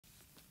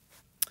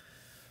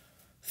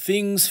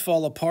Things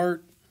Fall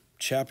Apart,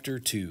 Chapter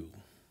 2.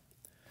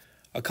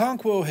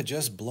 Okonkwo had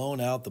just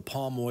blown out the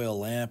palm oil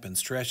lamp and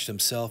stretched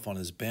himself on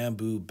his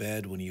bamboo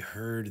bed when he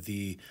heard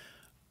the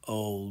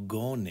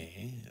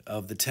ogone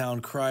of the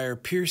town crier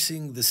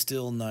piercing the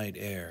still night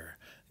air.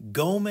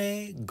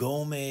 Gome,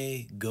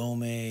 gome,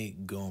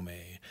 gome,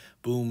 gome,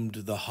 boomed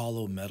the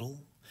hollow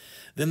metal.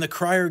 Then the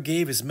crier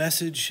gave his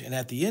message, and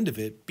at the end of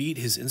it beat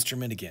his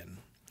instrument again.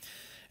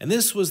 And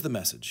this was the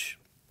message.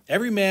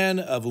 Every man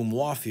of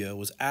Umuofia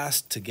was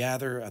asked to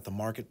gather at the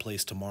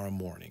marketplace tomorrow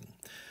morning.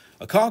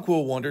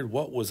 Okonkwo wondered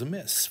what was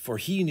amiss, for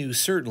he knew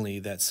certainly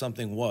that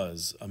something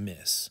was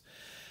amiss.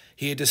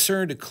 He had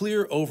discerned a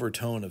clear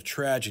overtone of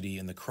tragedy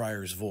in the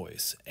crier's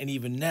voice, and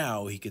even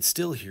now he could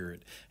still hear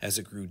it as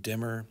it grew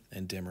dimmer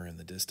and dimmer in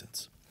the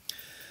distance.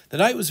 The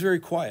night was very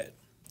quiet.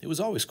 It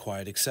was always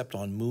quiet except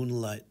on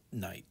moonlight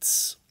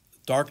nights.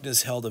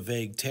 Darkness held a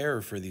vague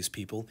terror for these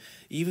people,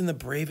 even the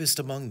bravest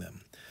among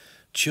them.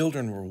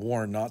 Children were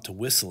warned not to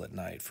whistle at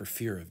night for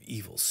fear of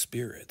evil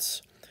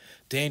spirits.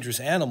 Dangerous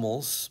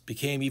animals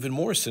became even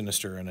more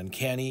sinister and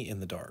uncanny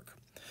in the dark.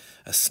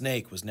 A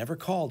snake was never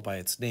called by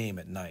its name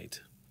at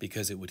night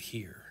because it would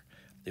hear.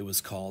 It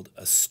was called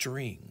a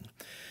string.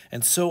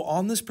 And so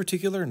on this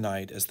particular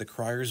night, as the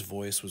crier's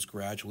voice was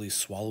gradually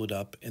swallowed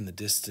up in the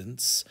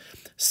distance,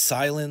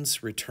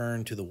 silence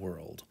returned to the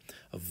world,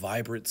 a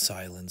vibrant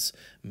silence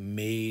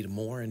made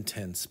more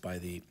intense by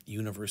the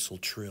universal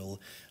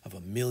trill of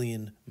a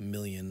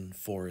million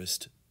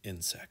forest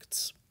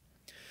insects.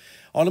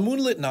 On a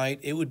moonlit night,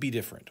 it would be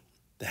different.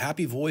 The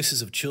happy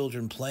voices of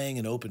children playing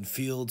in open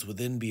fields would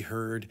then be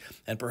heard,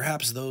 and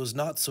perhaps those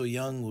not so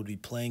young would be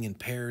playing in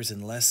pairs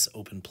in less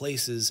open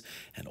places,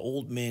 and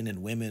old men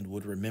and women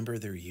would remember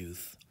their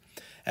youth.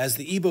 As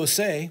the Igbo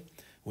say,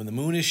 when the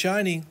moon is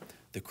shining,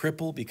 the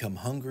cripple become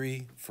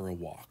hungry for a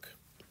walk.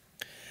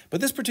 But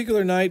this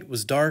particular night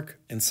was dark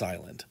and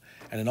silent,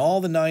 and in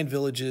all the 9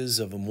 villages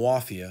of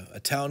Umuofia, a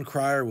town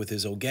crier with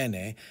his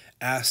ogene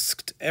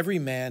asked every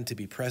man to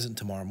be present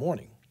tomorrow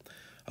morning.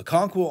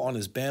 Okonkwo on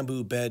his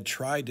bamboo bed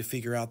tried to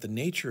figure out the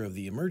nature of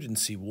the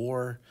emergency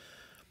war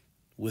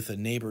with a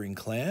neighboring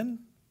clan.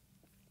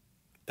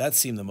 That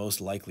seemed the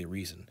most likely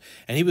reason,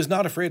 and he was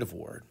not afraid of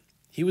war.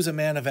 He was a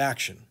man of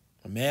action,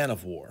 a man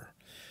of war.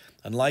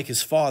 Unlike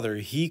his father,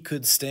 he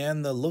could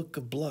stand the look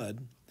of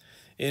blood.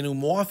 In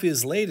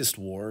Umuofia's latest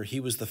war, he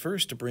was the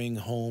first to bring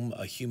home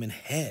a human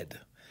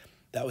head.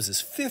 That was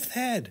his 5th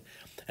head,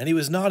 and he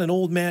was not an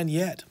old man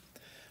yet.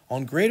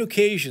 On great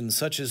occasions,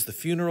 such as the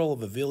funeral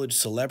of a village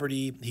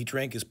celebrity, he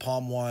drank his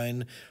palm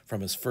wine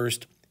from his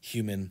first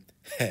human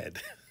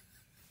head.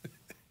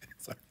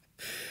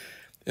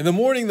 In the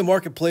morning, the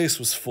marketplace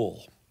was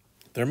full.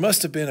 There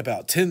must have been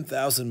about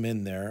 10,000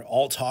 men there,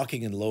 all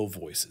talking in low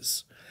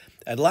voices.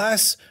 At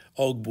last,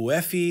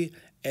 Ogbuefi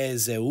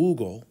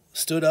Ezeugo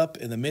stood up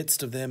in the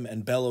midst of them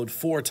and bellowed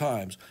 4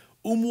 times,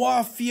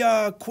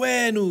 Umuofia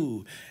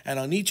Kwenu! And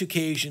on each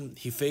occasion,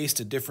 he faced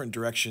a different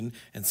direction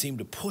and seemed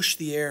to push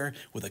the air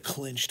with a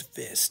clenched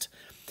fist.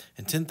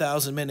 And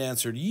 10,000 men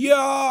answered,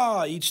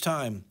 Yah! Each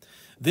time.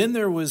 Then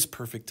there was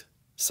perfect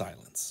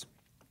silence.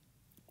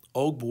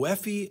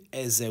 Ogbuefi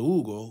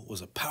Ezeugo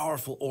was a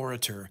powerful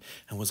orator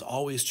and was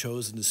always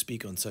chosen to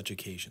speak on such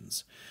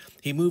occasions.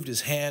 He moved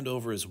his hand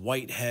over his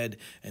white head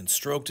and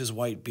stroked his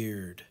white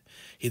beard.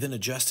 He then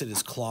adjusted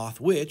his cloth,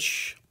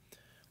 which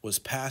was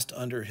passed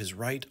under his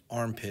right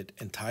armpit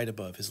and tied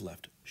above his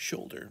left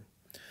shoulder.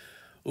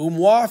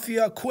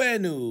 Umuofia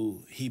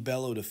Kwenu, he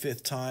bellowed a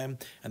 5th time,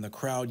 and the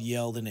crowd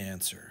yelled in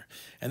answer.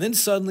 And then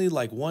suddenly,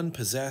 like one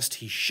possessed,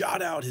 he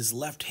shot out his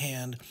left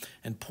hand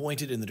and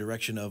pointed in the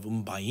direction of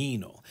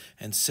Umbaino,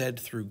 and said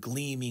through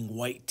gleaming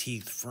white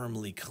teeth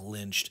firmly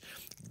clenched,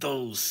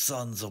 Those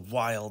sons of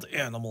wild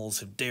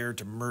animals have dared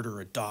to murder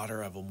a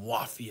daughter of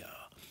Umuofia.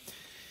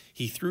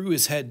 He threw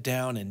his head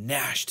down and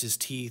gnashed his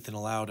teeth and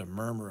allowed a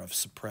murmur of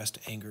suppressed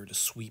anger to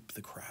sweep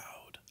the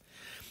crowd.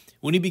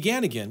 When he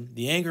began again,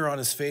 the anger on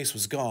his face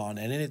was gone,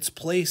 and in its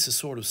place a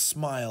sort of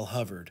smile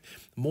hovered,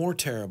 more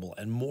terrible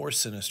and more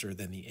sinister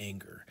than the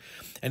anger.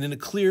 And in a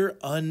clear,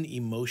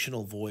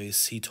 unemotional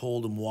voice, he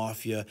told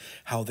Umuofia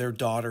how their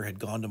daughter had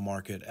gone to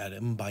market at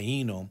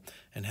Mbaino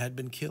and had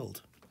been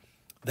killed.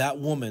 That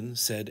woman,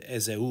 said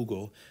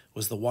Ezeugo,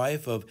 was the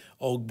wife of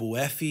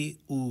Ogbuefi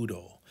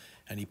Udo,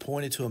 and he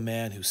pointed to a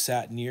man who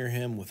sat near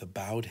him with a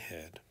bowed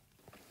head.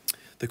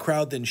 The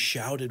crowd then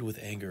shouted with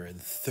anger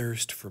and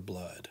thirst for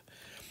blood.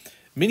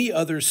 Many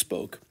others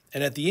spoke,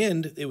 and at the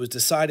end it was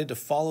decided to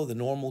follow the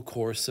normal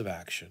course of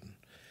action.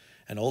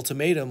 An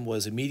ultimatum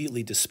was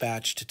immediately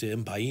dispatched to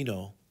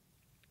Mbaino,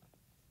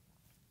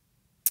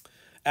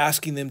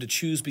 asking them to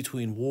choose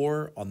between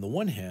war on the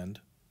one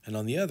hand, and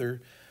on the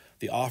other,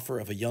 the offer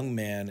of a young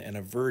man and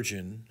a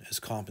virgin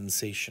as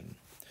compensation.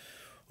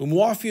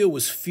 Umuofia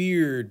was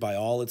feared by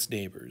all its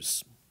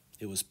neighbors.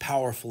 It was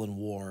powerful in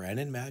war and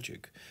in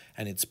magic,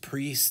 and its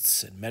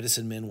priests and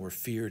medicine men were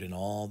feared in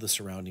all the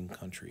surrounding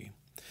country.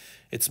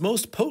 Its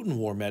most potent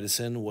war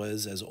medicine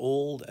was as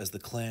old as the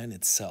clan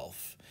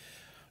itself.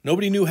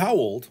 Nobody knew how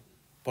old,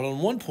 But on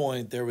one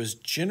point, there was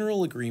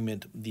general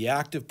agreement the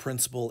active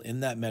principle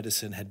in that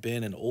medicine had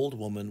been an old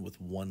woman with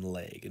one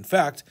leg. In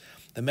fact,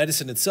 the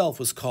medicine itself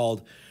was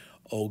called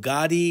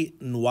Ogadi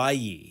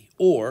Nwayi,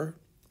 or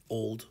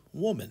Old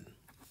Woman.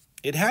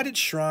 It had its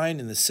shrine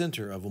in the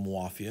center of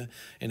Umuafia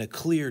in a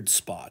cleared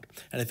spot,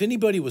 and if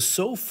anybody was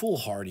so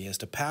foolhardy as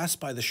to pass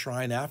by the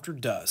shrine after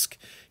dusk,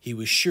 he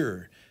was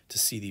sure to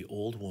see the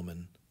old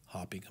woman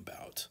hopping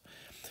about.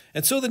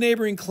 And so the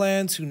neighboring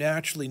clans who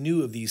naturally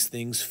knew of these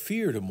things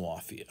feared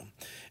Umuafia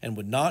and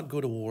would not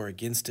go to war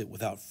against it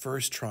without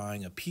first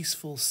trying a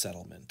peaceful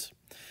settlement.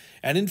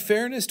 And in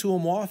fairness to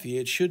Umuafia,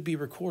 it should be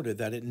recorded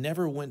that it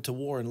never went to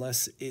war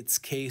unless its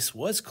case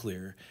was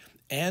clear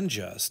and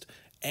just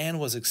and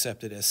was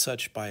accepted as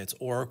such by its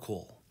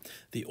oracle,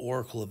 the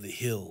oracle of the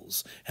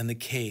hills and the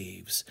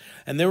caves.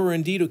 And there were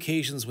indeed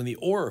occasions when the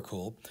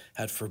oracle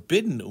had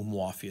forbidden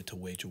Umuafia to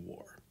wage a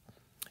war.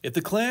 If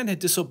the clan had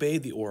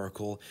disobeyed the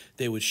oracle,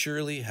 they would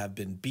surely have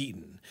been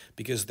beaten,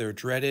 because their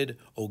dreaded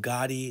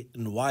Ogadi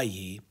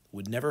Nwayi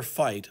would never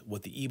fight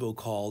what the Igbo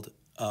called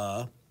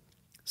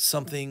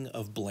something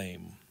of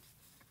blame.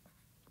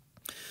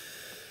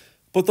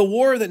 But the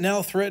war that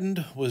now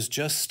threatened was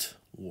just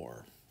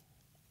war.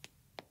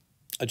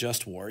 A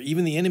just war.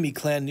 Even the enemy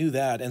clan knew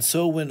that, and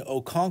so when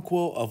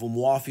Okonkwo of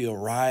Umuafia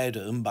arrived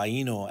at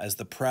Mbaino as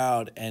the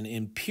proud and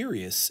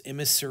imperious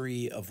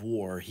emissary of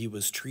war, he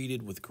was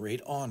treated with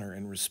great honor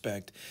and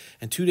respect,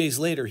 and 2 days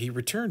later he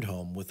returned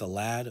home with a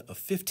lad of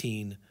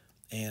 15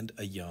 and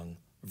a young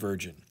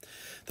virgin.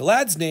 The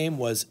lad's name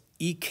was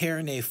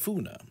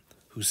Ikernefuna,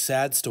 whose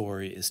sad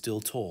story is still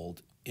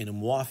told in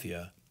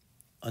Umuafia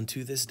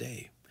unto this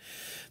day.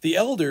 The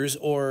elders,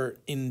 or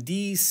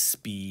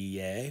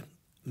Indispiye,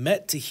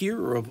 met to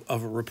hear of a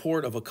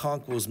report of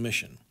Okonkwo's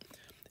mission.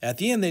 At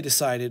the end, they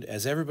decided,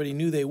 as everybody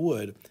knew they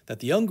would,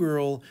 that the young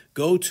girl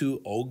go to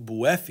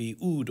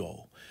Ogbuefi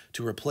Udo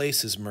to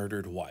replace his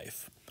murdered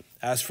wife.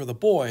 As for the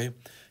boy,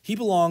 he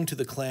belonged to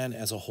the clan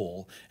as a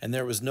whole, and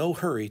there was no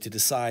hurry to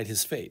decide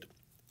his fate.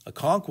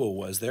 Okonkwo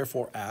was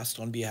therefore asked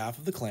on behalf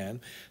of the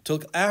clan to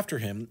look after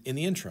him in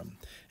the interim,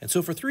 and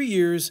so for 3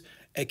 years,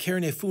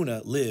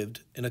 Ekernefuna lived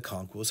in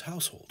Okonkwo's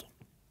household.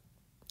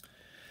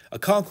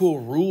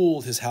 Okonkwo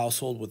ruled his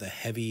household with a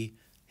heavy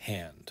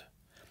hand.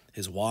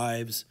 His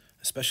wives,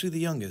 especially the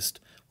youngest,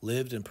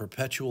 lived in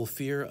perpetual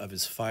fear of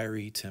his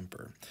fiery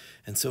temper,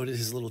 and so did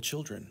his little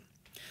children.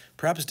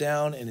 Perhaps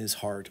down in his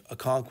heart,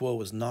 Okonkwo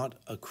was not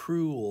a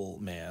cruel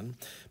man,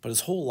 but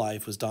his whole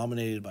life was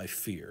dominated by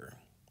fear.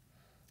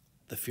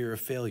 The fear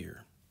of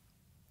failure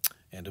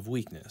and of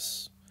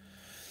weakness.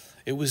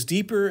 It was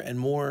deeper and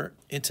more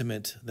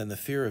intimate than the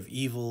fear of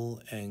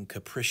evil and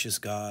capricious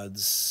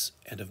gods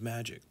and of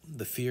magic,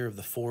 the fear of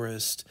the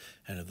forest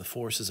and of the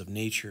forces of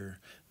nature,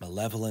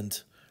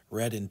 malevolent,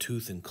 red in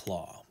tooth and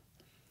claw.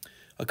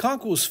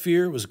 Okonkwo's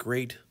fear was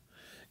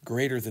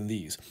greater than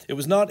these. It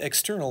was not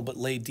external, but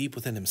lay deep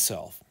within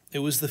himself. It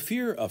was the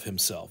fear of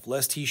himself,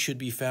 lest he should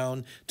be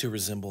found to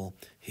resemble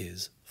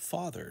his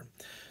father.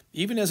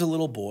 Even as a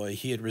little boy,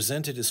 he had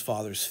resented his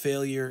father's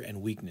failure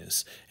and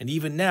weakness, and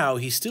even now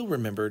he still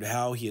remembered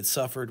how he had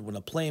suffered when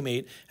a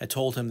playmate had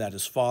told him that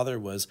his father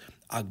was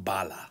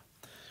Agbala.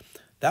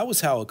 That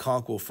was how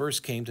Okonkwo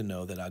first came to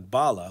know that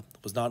Agbala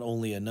was not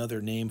only another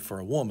name for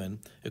a woman,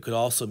 it could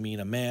also mean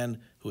a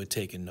man who had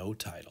taken no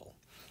title.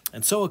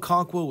 And so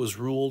Okonkwo was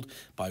ruled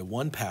by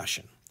one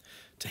passion,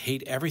 to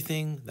hate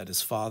everything that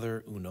his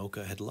father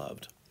Unoka had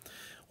loved.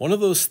 One of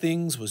those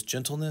things was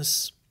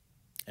gentleness,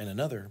 and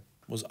another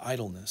was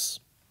idleness.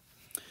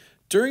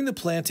 During the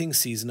planting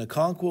season,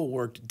 Okonkwo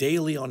worked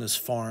daily on his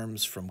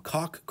farms from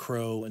cock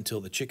crow until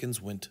the chickens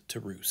went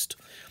to roost.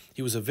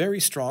 He was a very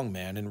strong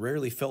man and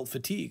rarely felt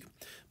fatigue,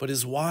 but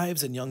his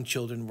wives and young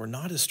children were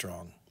not as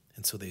strong,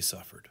 and so they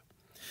suffered.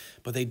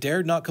 But they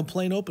dared not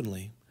complain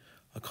openly.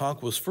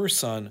 Okonkwo's first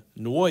son,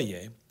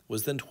 Nwoye,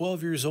 was then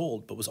 12 years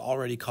old, but was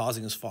already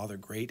causing his father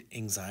great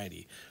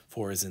anxiety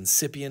for his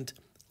incipient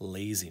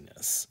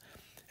laziness.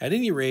 At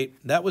any rate,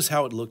 that was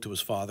how it looked to his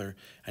father,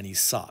 and he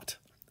sought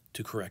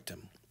to correct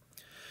him,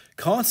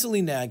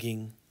 constantly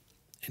nagging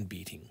and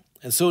beating.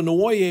 And so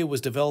Nwoye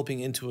was developing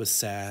into a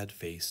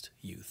sad-faced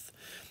youth.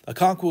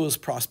 Okonkwo's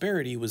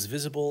prosperity was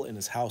visible in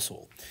his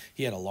household.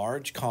 He had a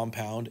large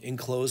compound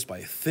enclosed by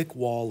a thick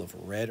wall of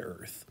red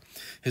earth.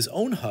 His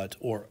own hut,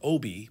 or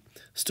obi,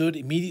 stood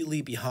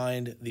immediately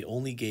behind the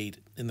only gate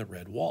in the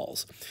red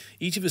walls.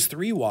 Each of his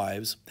 3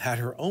 wives had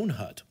her own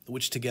hut,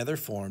 which together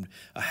formed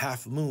a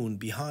half-moon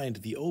behind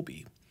the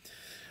obi.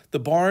 The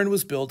barn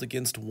was built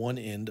against one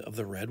end of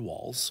the red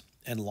walls,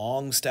 and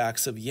long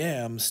stacks of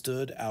yams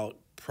stood out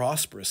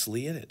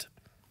prosperously in it.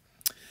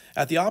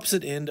 At the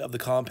opposite end of the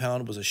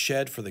compound was a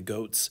shed for the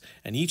goats,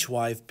 and each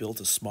wife built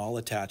a small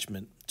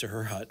attachment to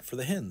her hut for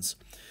the hens.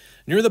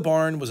 Near the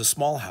barn was a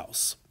small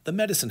house, the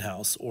medicine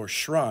house, or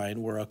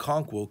shrine, where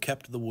Okonkwo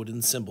kept the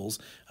wooden symbols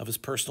of his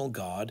personal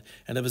god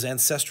and of his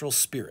ancestral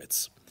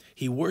spirits.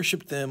 He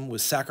worshipped them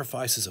with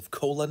sacrifices of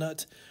kola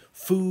nut,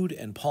 food,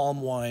 and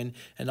palm wine,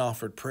 and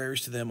offered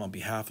prayers to them on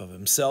behalf of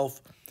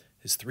himself,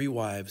 his 3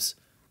 wives,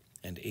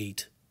 and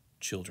 8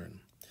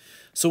 children.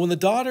 So when the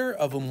daughter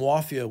of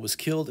Umwafia was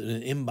killed in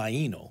an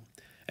imbaino,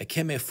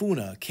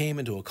 Ekemefuna came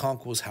into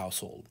Okonkwo's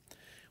household.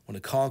 When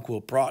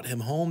Okonkwo brought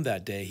him home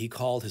that day, he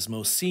called his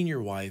most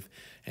senior wife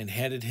and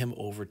handed him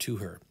over to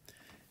her.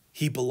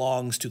 "He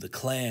belongs to the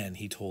clan,"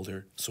 he told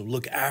her, "so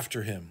look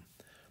after him."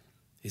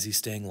 "Is he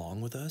staying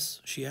long with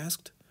us?" she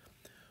asked.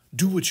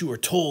 "Do what you are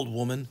told,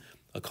 woman,"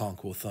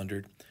 Okonkwo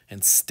thundered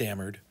and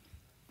stammered.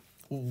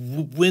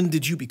 "When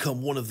did you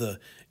become one of the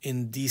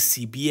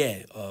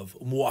Indisibie of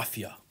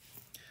Umwafia?"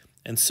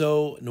 And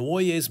so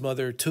Nwoye's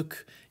mother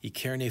took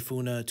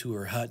Ikernefuna to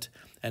her hut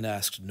and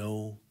asked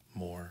no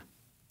more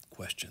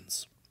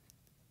questions.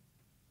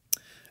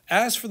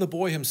 As for the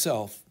boy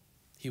himself,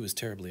 he was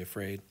terribly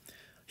afraid.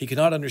 He could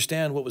not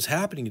understand what was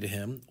happening to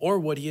him or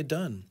what he had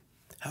done.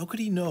 How could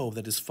he know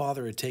that his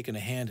father had taken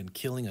a hand in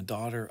killing a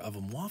daughter of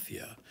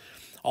Umwafia?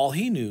 All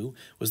he knew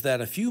was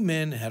that a few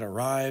men had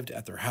arrived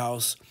at their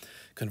house,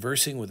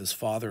 conversing with his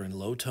father in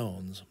low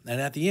tones, and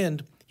at the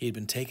end he had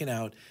been taken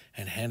out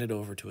and handed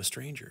over to a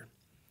stranger.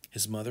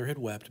 His mother had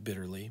wept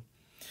bitterly,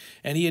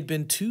 and he had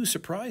been too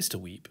surprised to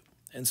weep,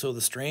 and so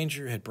the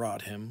stranger had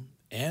brought him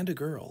and a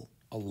girl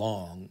a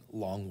long,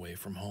 long way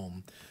from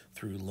home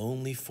through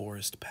lonely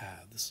forest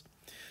paths.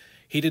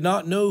 He did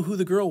not know who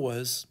the girl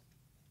was,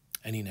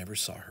 and he never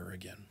saw her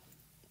again.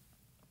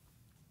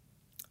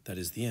 That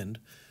is the end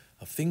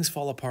of Things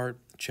Fall Apart,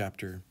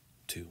 Chapter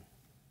 2.